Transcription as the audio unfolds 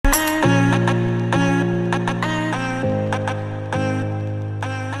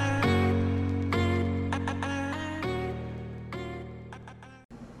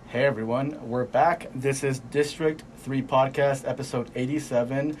everyone. We're back. This is District 3 Podcast, episode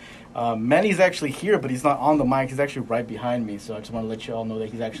 87. Manny's actually here, but he's not on the mic. He's actually right behind me, so I just want to let you all know that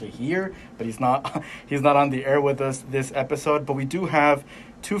he's actually here, but he's not he's not on the air with us this episode. But we do have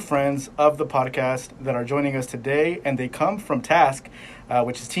two friends of the podcast that are joining us today, and they come from TASC,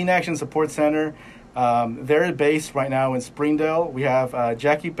 which is Teen Action Support Center. They're based right now in Springdale. We have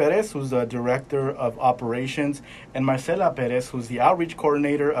Jackie Perez, who's the Director of Operations, and Marcela Perez, who's the Outreach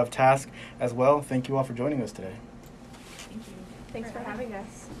Coordinator of TASC as well. Thank you all for joining us today. Thank you. Thanks for having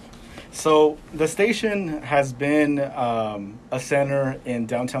us. So the station has been a center in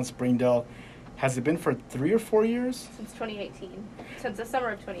downtown Springdale. Has it been for 3 or 4 years? Since 2018. Since the summer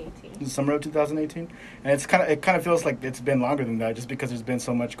of 2018. The summer of 2018? And it kind of feels like it's been longer than that, just because there's been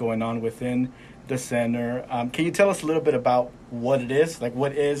so much going on within the center. Can you tell us a little bit about what it is?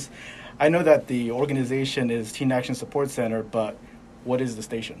 I know that the organization is Teen Action Support Center, but what is the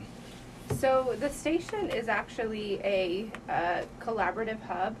station? So the station is actually a collaborative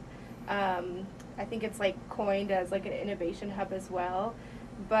hub. I think it's coined as an innovation hub as well.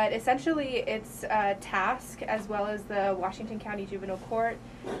 But essentially, it's TASC as well as the Washington County Juvenile Court,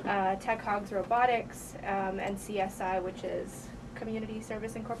 Tech Hogs Robotics, and CSI, which is Community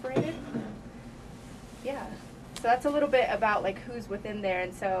Service Incorporated. Yeah. So that's a little bit about who's within there.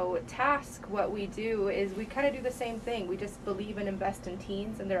 And so TASC, what we do is we kind of do the same thing. We just believe and invest in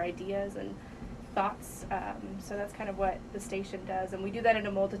teens and their ideas and thoughts. So that's kind of what the station does. And we do that in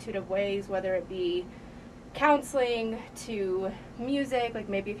a multitude of ways, whether it be counseling to music,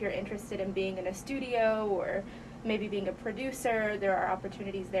 maybe if you're interested in being in a studio or maybe being a producer, there are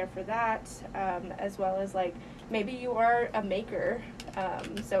opportunities there for that, as well as maybe you are a maker.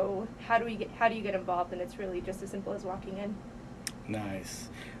 So how do you get involved? And it's really just as simple as walking in. Nice.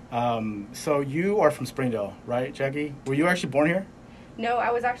 So you are from Springdale, right, Jackie? Were you actually born here? No,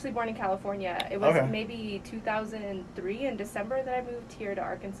 I was actually born in California. It was Okay. Maybe 2003 in December that I moved here to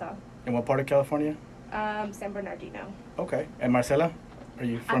Arkansas. In what part of California? San Bernardino. Okay. And Marcela? Are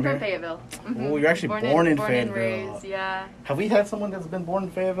you from I'm here? from Fayetteville. Mm-hmm. Oh, you're actually born in Fayetteville. And raised, yeah. Have we had someone that's been born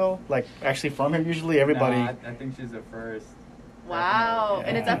in Fayetteville? Actually from here? Usually everybody... No, I think she's the first. Wow. Yeah.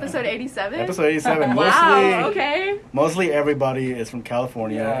 And it's episode 87? Episode 87. Wow, okay. Mostly everybody is from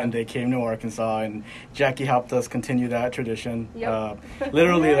California, Yeah. and they came to Arkansas, and Jackie helped us continue that tradition. Yep.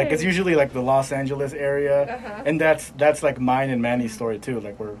 Literally, Right. it's usually the Los Angeles area, Uh-huh. and that's mine and Manny's story too.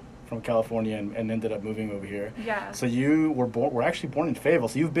 We're from California and ended up moving over here. Yeah. So you were actually born in Fayetteville,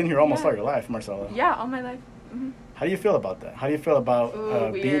 so you've been here almost Yeah. all your life, Marcella. Yeah, all my life. Mm-hmm. How do you feel about that? How do you feel about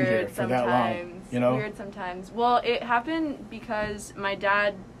Ooh, being here weird for that long? sometimes. Weird sometimes. Well, it happened because my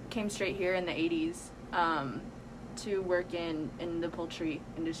dad came straight here in the 80s to work in the poultry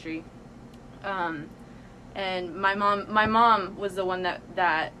industry. And my mom was the one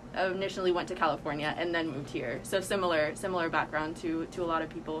that initially went to California and then moved here. So similar background to a lot of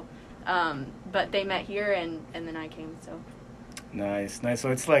people. But they met here and then I came, so. Nice. So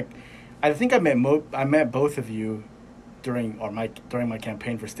it's I think I met both of you during my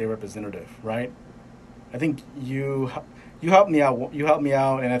campaign for state representative, right? I think you helped me out. You helped me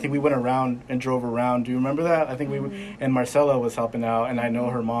out, and I think we went around and drove around. Do you remember that? I think and Marcella was helping out, and I know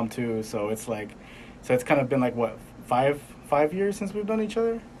her mom too. So it's it's kind of been what, 5 years since we've known each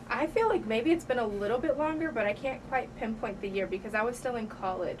other. I feel maybe it's been a little bit longer, but I can't quite pinpoint the year because I was still in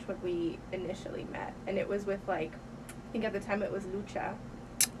college when we initially met, and it was with I think at the time it was Lucha.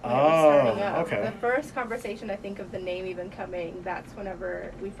 When it was starting up. Okay. The first conversation I think of the name even coming, that's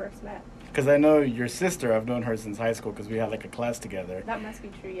whenever we first met. Because I know your sister. I've known her since high school because we had a class together. That must be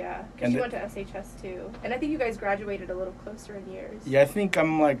true, yeah. And Because she went to SHS too, and I think you guys graduated a little closer in years. Yeah, I think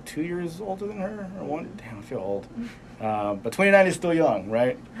I'm 2 years older than her, or one. Damn, I feel old. But 29 is still young,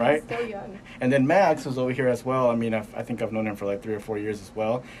 right? Right. Still young. And then Max was over here as well. I mean, I think I've known him for 3 or 4 years as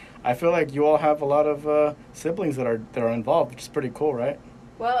well. I feel like you all have a lot of siblings that are involved, which is pretty cool, right?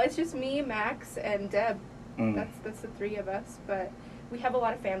 Well, it's just me, Max, and Deb. Mm. That's the three of us, but we have a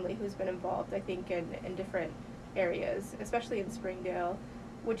lot of family who's been involved, I think, in different areas, especially in Springdale,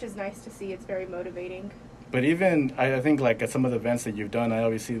 which is nice to see. It's very motivating. But even, I think, at some of the events that you've done, I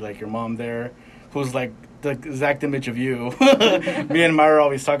always see, your mom there, who's, the exact image of you. Me and Myra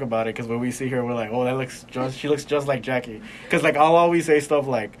always talk about it, because when we see her, we're oh, she looks just like Jackie. Because, I'll always say stuff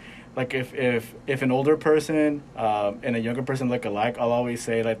if an older person and a younger person look alike, I'll always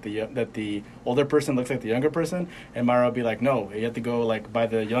say that the older person looks like the younger person, and Myra will be no, you have to go by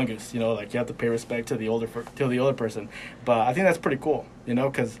the youngest, you have to pay respect to the older person. But I think that's pretty cool,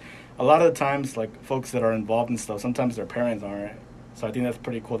 because a lot of the times folks that are involved in stuff, sometimes their parents aren't. So I think that's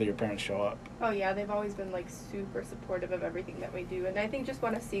pretty cool that your parents show up. Oh yeah, they've always been like super supportive of everything that we do, and I think just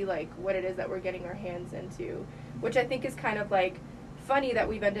want to see like what it is that we're getting our hands into, which I think is kind of like funny that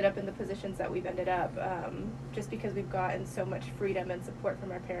we've ended up in the positions that we've ended up, just because we've gotten so much freedom and support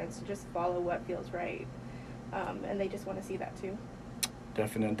from our parents to just follow what feels right, and they just want to see that too.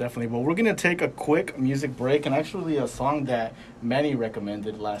 Definitely. Well, we're going to take a quick music break, and actually a song that Manny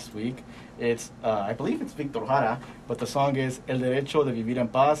recommended last week. It's, I believe it's Victor Jara, but the song is El Derecho de Vivir en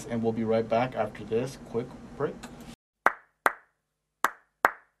Paz, and we'll be right back after this quick break.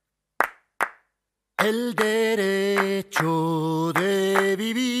 El derecho de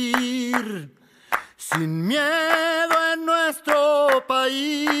vivir sin miedo en nuestro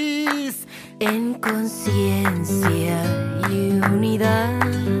país, en conciencia y unidad,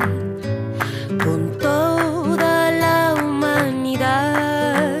 con toda la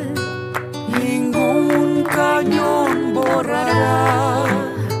humanidad. Ningún cañón borrará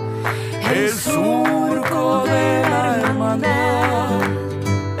el surco de la hermandad.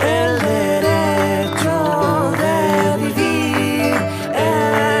 El derecho de vivir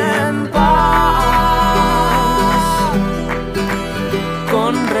en paz,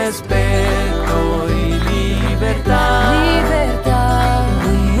 con respeto y libertad.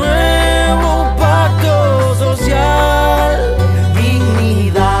 Un nuevo pacto social,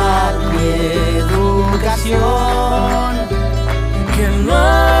 dignidad y educación, que no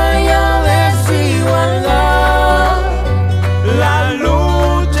haya desigualdad. La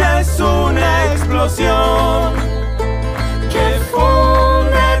lucha es una explosión que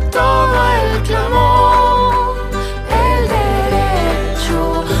funde todo el clamor. El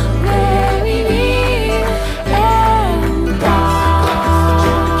derecho de vivir en paz.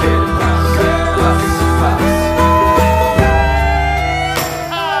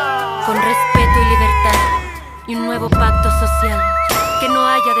 Con respeto y libertad y un nuevo pacto social, que no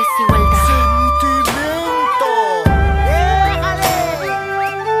haya desigualdad. Sentimiento.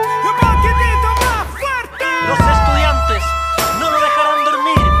 Un poquitito más fuerte. Los estudiantes no lo dejarán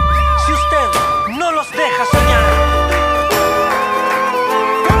dormir si usted no los deja soñar.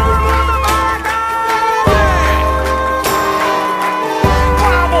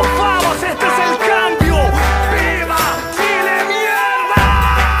 ¡Vamos, vamos! ¡Este es el cambio! ¡Viva Chile, mierda!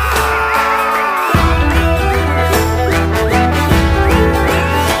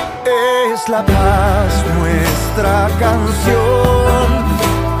 Es la paz nuestra canción,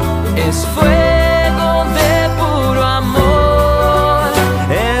 es fuego de puro amor,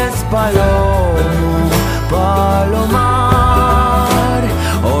 es palomar,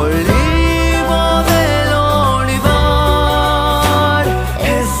 olivo del olivar,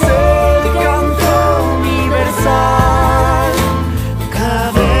 es el canto universal,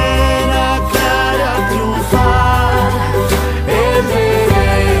 cadena clara triunfar, el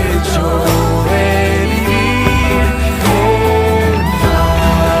derecho de vivir en paz.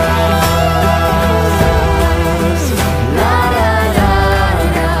 La la la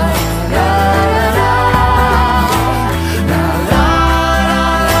la la la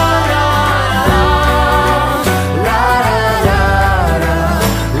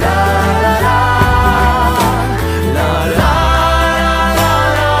la la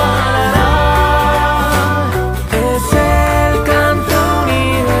es el canto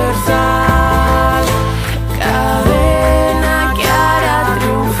universal, cadena que hará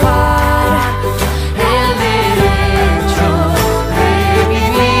triunfar el derecho de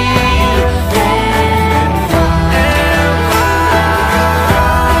vivir en paz.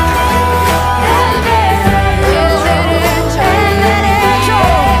 El derecho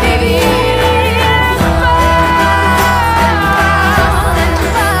de vivir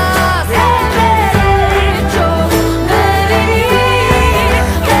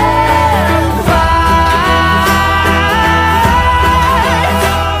en paz.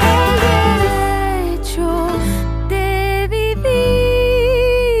 El derecho de vivir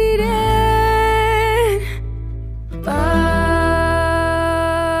en paz.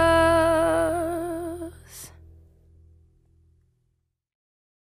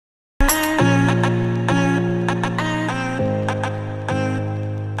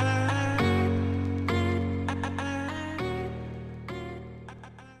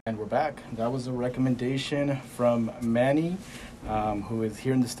 And we're back. That was a recommendation from Manny, who is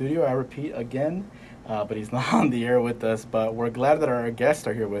here in the studio. I repeat again, but he's not on the air with us. But we're glad that our guests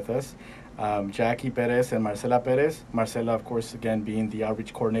are here with us, Jackie Perez and Marcela Perez. Marcela, of course, again, being the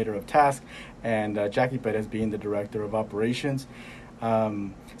outreach coordinator of TASC, and Jackie Perez being the director of operations.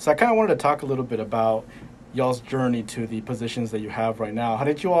 So I kind of wanted to talk a little bit about y'all's journey to the positions that you have right now. How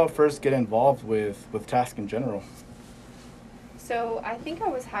did you all first get involved with TASC in general? So I think I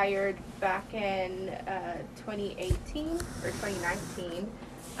was hired back in 2018 or 2019.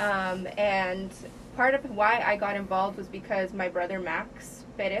 And part of why I got involved was because my brother Max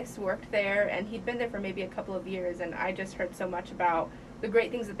Perez worked there, and he'd been there for maybe a couple of years, and I just heard so much about the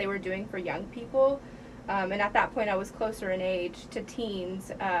great things that they were doing for young people. And at that point I was closer in age to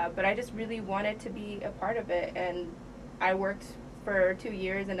teens, but I just really wanted to be a part of it, and I worked for 2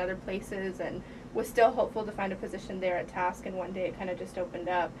 years in other places and was still hopeful to find a position there at Task, and one day it kind of just opened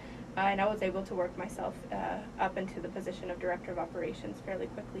up, and I was able to work myself up into the position of Director of Operations fairly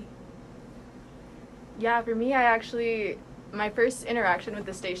quickly. Yeah, for me, my first interaction with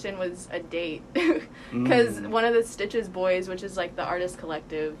the station was a date, because one of the Stitches boys, which is like the artist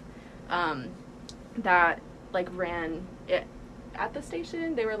collective, that like ran it at the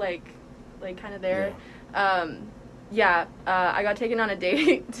station, they were like kind of there. Yeah. I got taken on a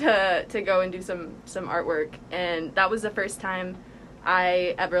date to go and do some artwork, and that was the first time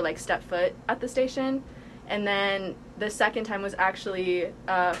I ever like stepped foot at the station. And then the second time was actually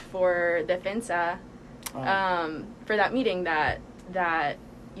for Defensa, for that meeting that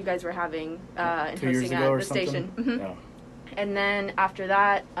you guys were having and 2 years hosting ago at or the station. something? Yeah. And then after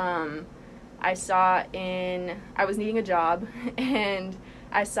that, I was needing a job, and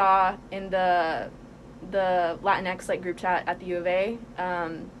I saw in the Latinx like group chat at the U of A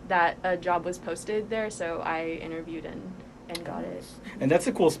that a job was posted there, so I interviewed and got it. And that's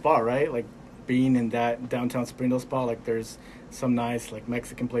a cool spot, right? Like being in that downtown Springdale spot, like there's some nice like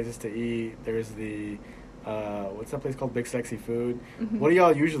Mexican places to eat. There's the what's that place called? Big Sexy Food. Mm-hmm. What do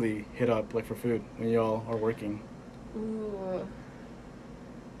y'all usually hit up like for food when y'all are working? Ooh.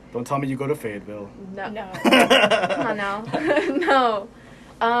 Don't tell me you go to Fayetteville. No. Come on now. No.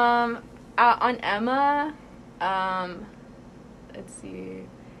 On Emma, let's see,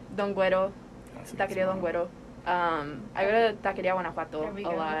 Don Güero, That's a good Taqueria Don spot. Güero. I go to Taqueria Guanajuato There we a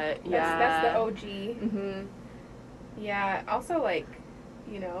go. lot. Yeah. That's the OG. Mhm. Yeah, also like,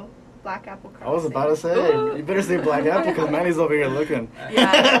 black apple crust. I was about to say, Ooh. you better say Black Apple because Manny's over here looking.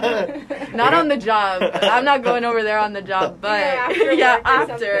 Yeah. Not on the job. I'm not going over there on the job, but Yeah, after work or after.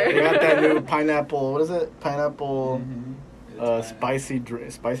 something. They got that new pineapple. What is it? Pineapple It's spicy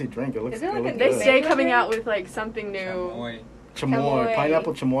drink. It looks. Is there like it a looks They good. stay coming out with like something new. Chamoy. Chamoy, Chamoy.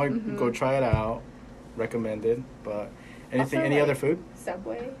 pineapple chamoy. Mhm. Go try it out. Recommended. But anything? Also, Any like, other food?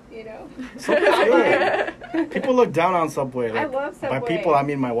 Subway, Subway's good. People look down on Subway. I Like, love By Subway. people, I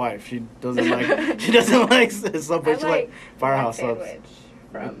mean my wife. She doesn't like. She doesn't like Subway. I She like Firehouse my subs. sandwich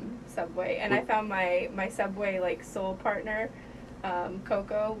from Subway, and I found my Subway like soul partner,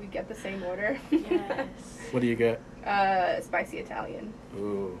 Coco. We get the same order. Yes. What do you get? Spicy Italian.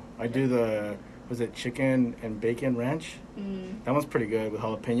 Ooh, I do the. Was it chicken and bacon ranch? Mm. That one's pretty good with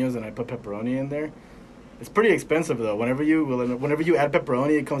jalapenos, and I put pepperoni in there. It's pretty expensive though. Whenever you add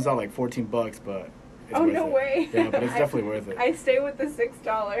pepperoni, it comes out like $14, but it's Oh, worth no it. way. Yeah, but it's definitely worth it. I stay with the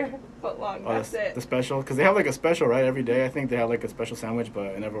 $6 footlong. Oh, That's it. the special, because they have like a special right every day. I think they have like a special sandwich, but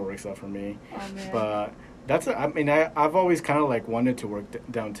it never works out for me. Oh man. But I've always kind of like wanted to work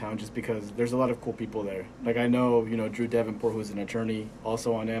downtown just because there's a lot of cool people there. Like I know, Drew Davenport, who's an attorney,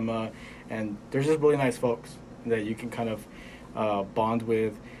 also on Emma, and there's just really nice folks that you can kind of bond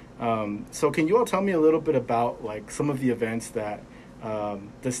with. So can you all tell me a little bit about like some of the events that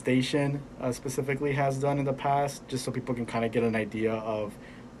the station specifically has done in the past, just so people can kind of get an idea of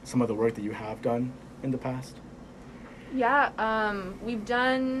some of the work that you have done in the past? Yeah, we've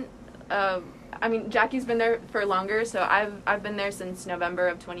done. Jackie's been there for longer, so I've been there since November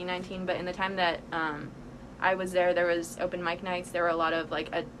of 2019. But in the time that I was there was open mic nights. There were a lot of like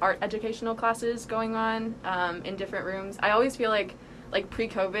art educational classes going on in different rooms. I always feel like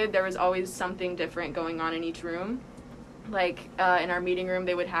pre-COVID, there was always something different going on in each room. Like in our meeting room,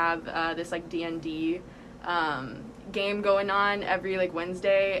 they would have this like D&D game going on every like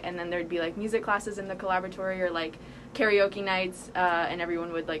Wednesday, and then there'd be like music classes in the collaboratory or like karaoke nights, and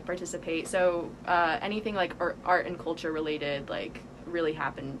everyone would like participate. So anything like art and culture related like really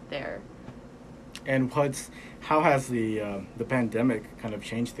happened there. And how has the pandemic kind of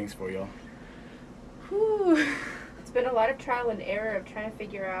changed things for y'all? Whew. It's been a lot of trial and error of trying to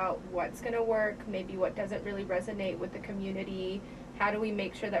figure out what's going to work, maybe what doesn't really resonate with the community. How do we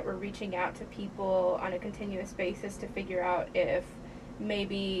make sure that we're reaching out to people on a continuous basis to figure out if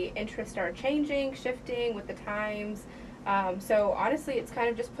maybe interests are changing, shifting with the times. So honestly, it's kind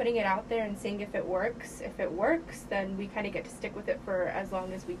of just putting it out there and seeing if it works. If it works, then we kind of get to stick with it for as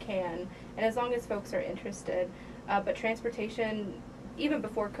long as we can, and as long as folks are interested. But transportation, even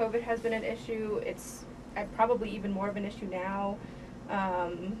before COVID, has been an issue. It's probably even more of an issue now.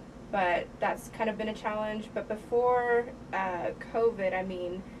 but that's kind of been a challenge. But before COVID, I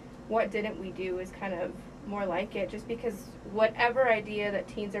mean, what didn't we do is kind of more like it, just because whatever idea that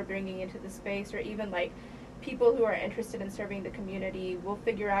teens are bringing into the space, or even like people who are interested in serving the community, will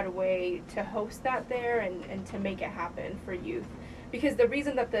figure out a way to host that there and to make it happen for youth. Because the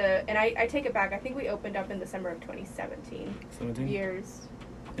reason that and I take it back, I think we opened up in the summer of 2017. 17? Years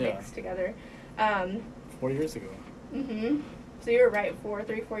Yeah. mixed together. 4 years ago. So you were right,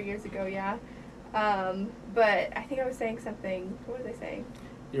 4 years ago, yeah. But I think I was saying something. What was I saying?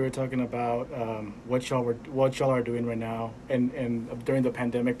 You were talking about what y'all are doing right now, and during the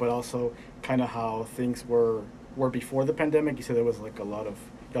pandemic, but also kind of how things were before the pandemic. You said there was like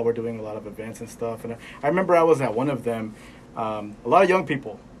y'all were doing a lot of events and stuff, and I remember I was at one of them. A lot of young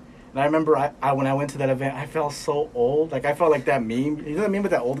people. And I remember I when I went to that event, I felt so old. Like, I felt like that meme. You know that meme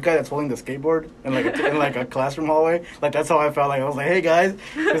with that old guy that's holding the skateboard in like a classroom hallway? Like, that's how I felt. Like, I was like, hey, guys.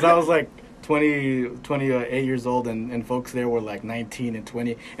 Because I was like 28 years old, and folks there were like 19 and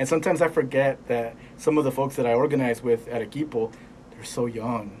 20. And sometimes I forget that some of the folks that I organize with at Equipo, they're so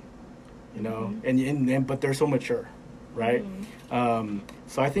young, you know? And but they're so mature, right?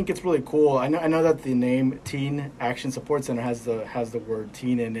 So I think it's really cool. I know that the name Teen Action Support Center has the word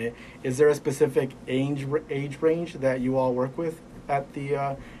teen in it. Is there a specific age range that you all work with at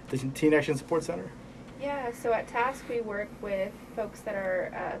the Teen Action Support Center? Yeah, so at TASK we work with folks that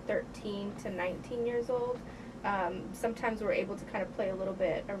are 13 to 19 years old. Sometimes we're able to kind of play a little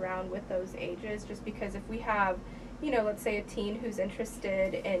bit around with those ages, just because if we have, you know, let's say a teen who's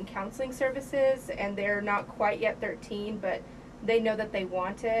interested in counseling services and they're not quite yet 13, but they know that they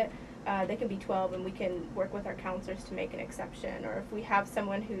want it, they can be 12 and we can work with our counselors to make an exception. Or if we have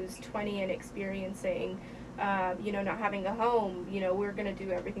someone who's 20 and experiencing, you know, not having a home, you know, we're going to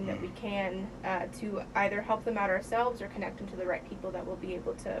do everything that we can to either help them out ourselves or connect them to the right people that will be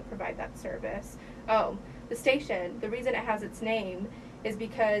able to provide that service. Oh, the station, the reason it has its name is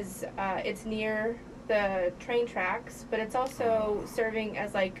because it's near the train tracks, but it's also serving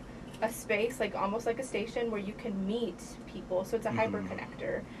as like a space, like almost like a station where you can meet people. So it's a hyper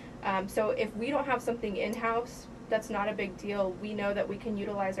connector. So if we don't have something in-house, that's not a big deal. We know that we can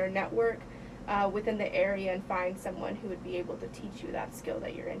utilize our network within the area and find someone who would be able to teach you that skill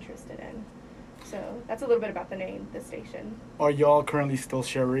that you're interested in. So that's a little bit about the name, the station. Are y'all currently still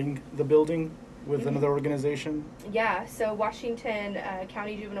sharing the building with another organization? Yeah, so Washington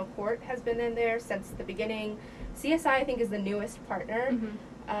County Juvenile Court has been in there since the beginning. CSI, I think, is the newest partner.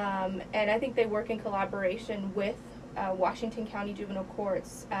 And I think they work in collaboration with Washington County Juvenile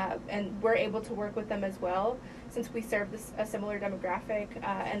Courts, and we're able to work with them as well, since we serve a similar demographic,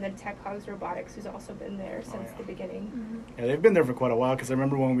 and then Tech Hogs Robotics, who's also been there since the beginning. Yeah, they've been there for quite a while, because I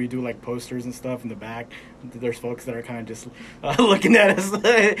remember when we do like posters and stuff in the back, there's folks that are kind of just looking at us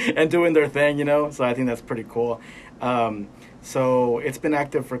and doing their thing, you know, so I think that's pretty cool. So it's been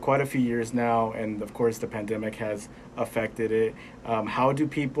active for quite a few years now, and of course the pandemic has affected it. How do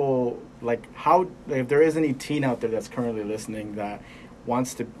people, if there is any teen out there that's currently listening that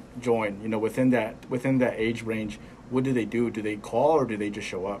wants to join, you know, within that age range, what do they do? Do they call, or do they just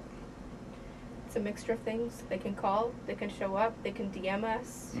show up? It's a mixture of things. They can call, they can show up, they can DM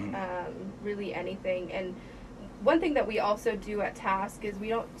us, really anything. And one thing that we also do at TASK is we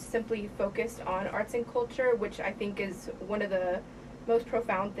don't simply focus on arts and culture, which I think is one of the most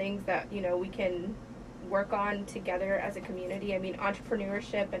profound things that, you know, we can work on together as a community. I mean,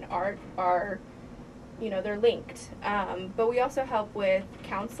 entrepreneurship and art are, you know, they're linked. But we also help with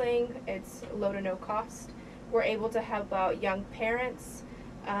counseling. It's low to no cost. We're able to help out young parents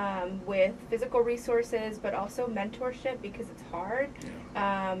with physical resources, but also mentorship, because it's hard.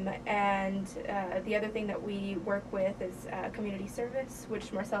 And the other thing that we work with is community service,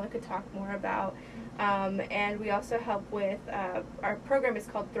 which Marcella could talk more about. And we also help with, our program is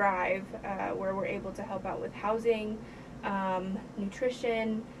called Thrive, where we're able to help out with housing,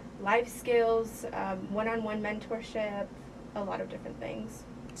 nutrition, life skills, one-on-one mentorship, a lot of different things.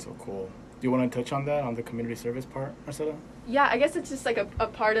 So cool. Do you want to touch on that, on the community service part, Marcella? Yeah, I guess it's just like a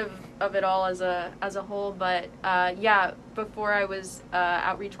part of it all as a whole. But yeah, before I was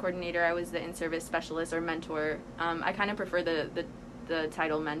outreach coordinator, I was the in-service specialist or mentor. I kind of prefer the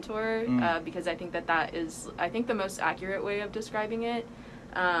title mentor because I think that is, I think, the most accurate way of describing it.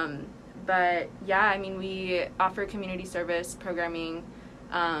 But yeah, I mean, we offer community service programming.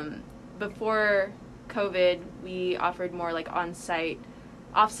 Before COVID, we offered more like offsite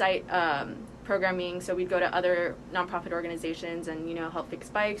programming, so we'd go to other nonprofit organizations and, you know, help fix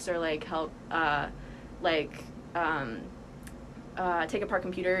bikes or like help take apart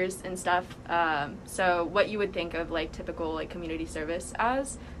computers and stuff. So what you would think of like typical like community service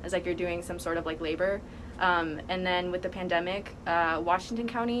as like you're doing some sort of like labor. And then with the pandemic, Washington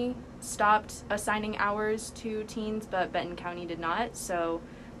County stopped assigning hours to teens, but Benton County did not. So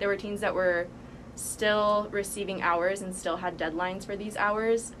there were teens that were still receiving hours and still had deadlines for these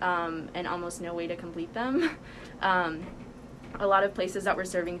hours, and almost no way to complete them. A lot of places that were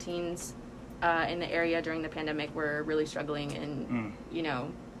serving teens in the area during the pandemic were really struggling in, you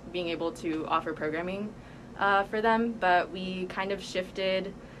know, being able to offer programming for them. But we kind of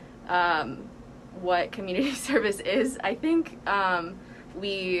shifted what community service is, I think.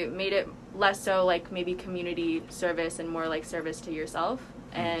 We made it less so like maybe community service and more like service to yourself,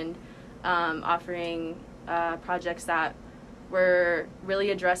 and offering projects that were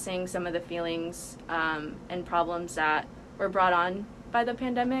really addressing some of the feelings and problems that were brought on by the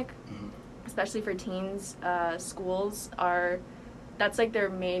pandemic, especially for teens. Schools that's like their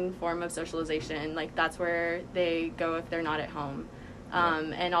main form of socialization. Like that's where they go if they're not at home.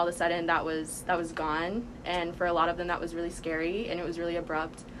 And all of a sudden that was gone, and for a lot of them that was really scary and it was really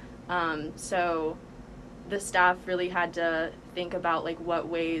abrupt. So the staff really had to think about like what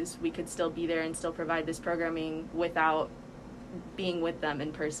ways we could still be there and still provide this programming without being with them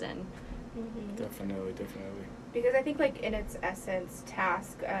in person. Definitely. Because I think, like, in its essence,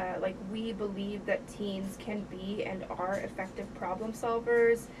 task, like, we believe that teens can be and are effective problem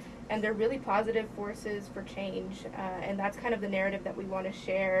solvers, and they're really positive forces for change, and that's kind of the narrative that we want to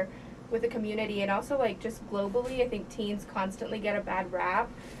share with the community. And also, like, just globally, I think teens constantly get a bad rap,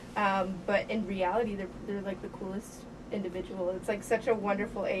 but in reality, they're like, the coolest individual. It's, like, such a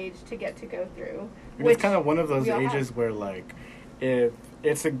wonderful age to get to go through. And it's kind of one of those ages where, like, if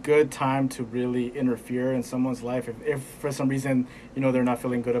it's a good time to really interfere in someone's life. If for some reason, you know, they're not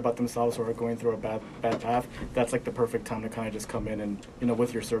feeling good about themselves or are going through a bad path, that's like the perfect time to kind of just come in and, you know,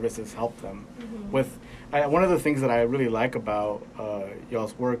 with your services, help them. One of the things that I really like about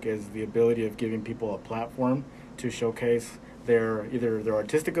y'all's work is the ability of giving people a platform to showcase either their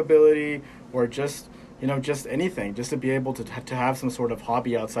artistic ability or just, you know, just anything, just to be able to have some sort of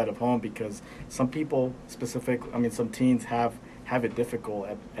hobby outside of home, because some people some teens have it difficult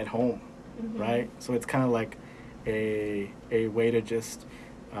at home, right? So it's kind of like a way to just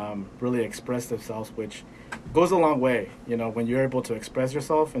really express themselves, which goes a long way. You know, when you're able to express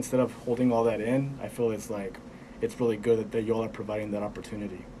yourself instead of holding all that in, I feel it's really good that y'all are providing that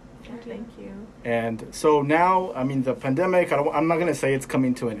opportunity. Thank you. And so now, I mean, the pandemic, I'm not going to say it's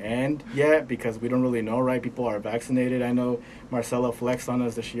coming to an end yet, because we don't really know, right? People are vaccinated. I know Marcella flexed on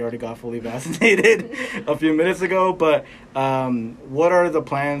us that she already got fully vaccinated a few minutes ago. But what are the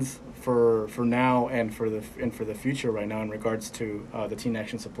plans for now and for the future right now in regards to the Teen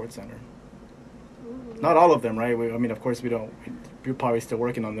Action Support Center? Not all of them, right? Of course, we're probably still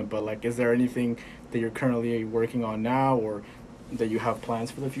working on them. But, like, is there anything that you're currently working on now, or that you have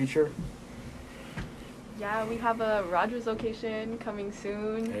plans for the future? Yeah, we have a Rogers location coming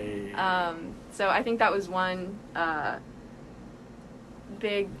soon. Hey. So I think that was one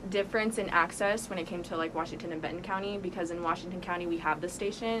big difference in access when it came to like Washington and Benton County, because in Washington County we have the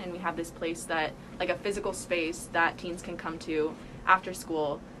station and we have this place that, like, a physical space that teens can come to after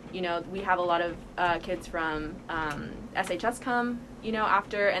school. You know, we have a lot of kids from SHS come, you know,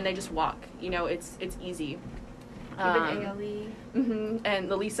 after, and they just walk. You know, it's easy. Even ALE.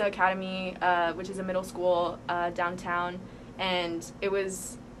 And the Lisa Academy, which is a middle school downtown, and it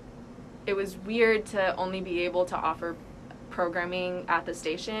was weird to only be able to offer programming at the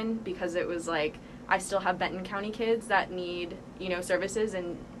station, because it was like I still have Benton County kids that need, you know, services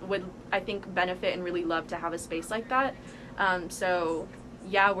and would, I think, benefit and really love to have a space like that. So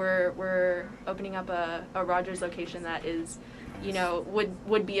yeah, we're opening up a Rogers location that is, you know,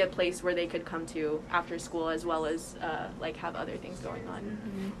 would be a place where they could come to after school, as well as like have other things going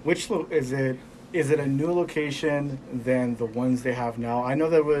on. Which is it a new location than the ones they have now? I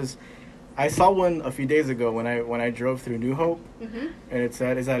know I saw one a few days ago when I drove through New Hope, and it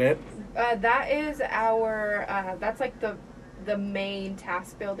said, is that it? That is our that's like the main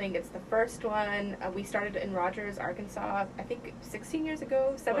task building. It's the first one. We started in Rogers, Arkansas, I think 16 years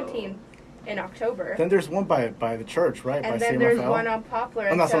ago, 17. In October. Then there's one by the church, right? And by then St. there's Raphael? one on Poplar.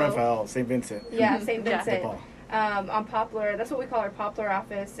 Oh, not St. Raphael, St. Vincent. Yeah, St. Vincent. On Poplar. That's what we call our Poplar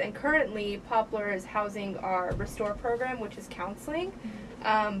office. And currently, Poplar is housing our Restore program, which is counseling.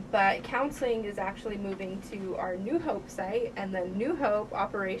 But counseling is actually moving to our New Hope site, and then New Hope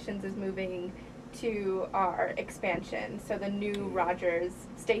operations is moving to our expansion. So the new Rogers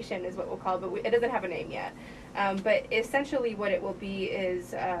station is what we'll call it, but it doesn't have a name yet. But essentially what it will be is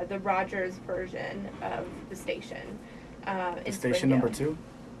the Rogers version of the station. in Station number Springdale. 2.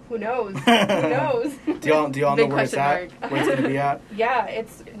 Who knows? Who knows? Do y'all know Big where it's question at? mark. Where it's gonna be at? Yeah,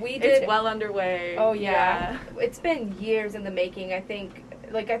 we did. It's well underway. Oh yeah. It's been years in the making. I think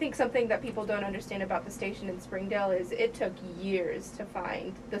something that people don't understand about the station in Springdale is it took years to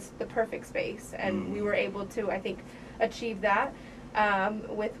find the perfect space, and we were able to, I think, achieve that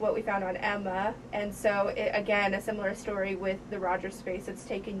with what we found on Emma. And so again, a similar story with the Rogers space. It's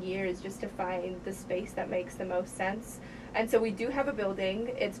taken years just to find the space that makes the most sense. And so we do have a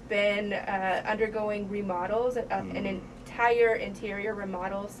building. It's been undergoing remodels, an entire interior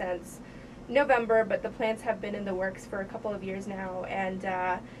remodel since November, but the plans have been in the works for a couple of years now, and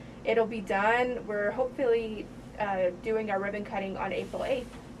it'll be done. We're hopefully doing our ribbon cutting on April 8th,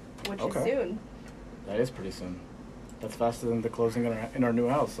 which is soon. That is pretty soon. That's faster than the closing in our new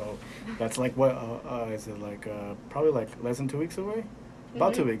house. So that's like what is it like? Probably like less than 2 weeks away.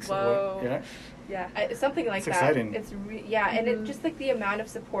 About 2 weeks. Whoa. Yeah. Yeah, something like It's that. exciting. It's and it just like the amount of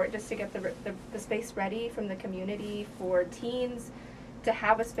support just to get the space ready from the community for teens to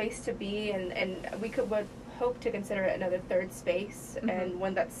have a space to be, and we would hope to consider it another third space and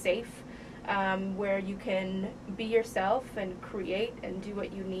one that's safe, where you can be yourself and create and do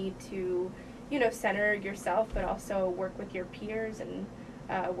what you need to, center yourself, but also work with your peers and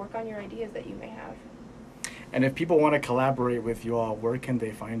work on your ideas that you may have. And if people want to collaborate with you all, where can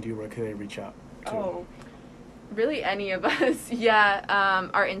they find you? Where can they reach out to? Oh, really any of us. Yeah,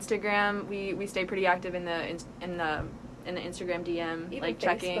 our Instagram, we stay pretty active in the Instagram DM, Even like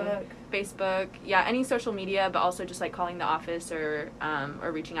checking Facebook. Yeah, any social media, but also just like calling the office or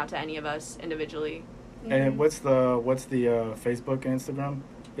reaching out to any of us individually. And what's the Facebook and Instagram?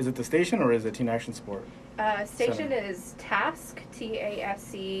 Is it the station or is it Teen Action Support? Station Center? is Task,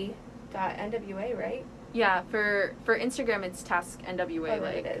 TASC.NWA, right? Yeah, for Instagram it's Task NWA. Oh,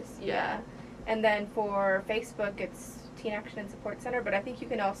 like it is. Yeah. And then for Facebook, it's Teen Action and Support Center, but I think you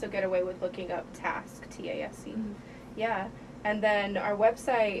can also get away with looking up Task, TASC. Yeah. And then our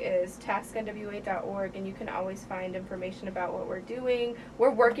website is tasknwa.org, and you can always find information about what we're doing.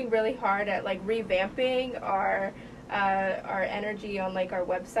 We're working really hard at like revamping our energy on like our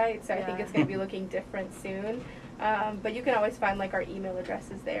website, so I think it's going to be looking different soon. But you can always find like our email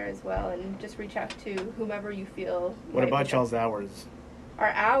addresses there as well, and just reach out to whomever you feel. What might about be y'all's hours?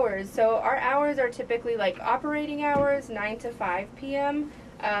 Our hours. So our hours are typically like operating hours, 9 to 5 p.m.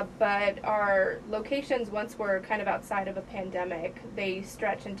 But our locations, once we're kind of outside of a pandemic, they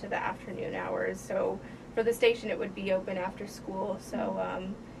stretch into the afternoon hours. So for the station, it would be open after school. So,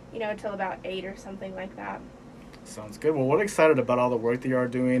 until about 8 or something like that. Sounds good. Well, we're excited about all the work that you are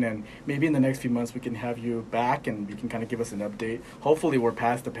doing, and maybe in the next few months we can have you back and you can kind of give us an update. Hopefully we're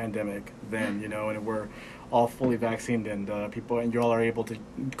past the pandemic then, and we're all fully vaccinated, and people and y'all are able to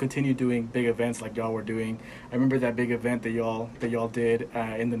continue doing big events like y'all were doing. I remember that big event that y'all did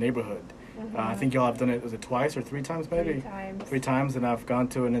in the neighborhood. I think y'all have done it, was it twice or 3 times maybe? 3 times. 3 times, and I've gone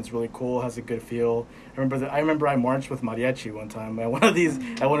to it, and it's really cool. Has a good feel. I remember I marched with mariachi one time at one of these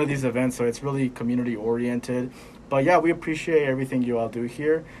events. So it's really community oriented. But yeah, we appreciate everything you all do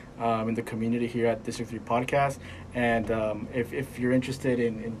here in the community here at District 3 Podcast. And if you're interested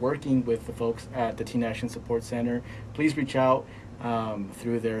in working with the folks at the Teen Action Support Center, please reach out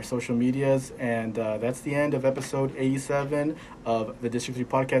through their social medias. And that's the end of episode 87 of the District 3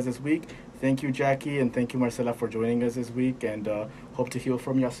 Podcast this week. Thank you, Jackie, and thank you, Marcela, for joining us this week, and hope to hear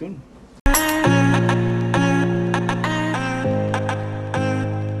from you soon.